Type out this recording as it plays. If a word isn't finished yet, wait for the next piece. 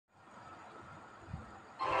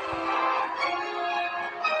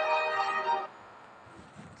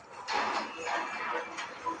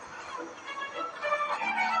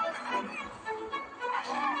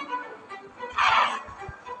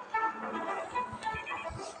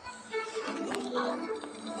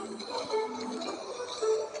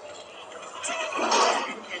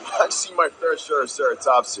my fair share of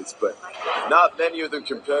ceratopsids, but not many of them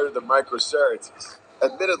compared to the Microceratus.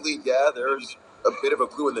 Admittedly, yeah, there's a bit of a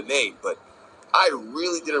clue in the name, but I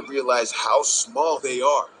really didn't realize how small they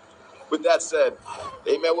are. With that said,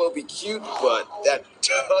 they may well be cute, but that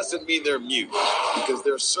doesn't mean they're mute, because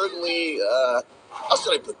they're certainly, how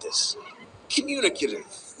should I put this? Communicative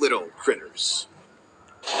little critters.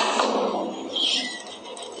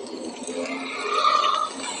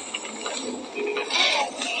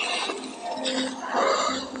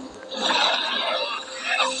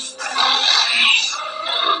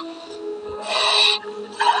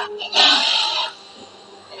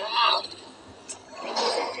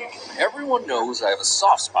 Everyone knows I have a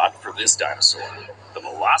soft spot for this dinosaur, the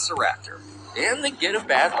Velociraptor, and they get a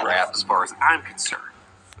bad rap as far as I'm concerned.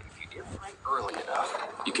 But if you get right early enough,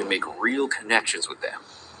 you can make real connections with them.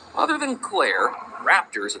 Other than Claire,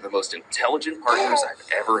 raptors are the most intelligent partners I've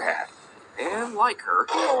ever had. And like her,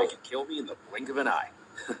 they can kill me in the blink of an eye.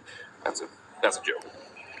 That's a joke.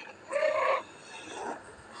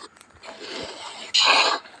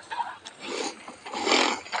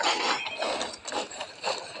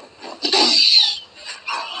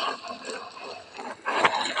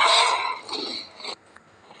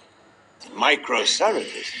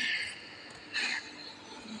 Microceratus.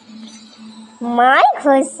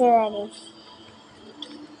 Microceratus.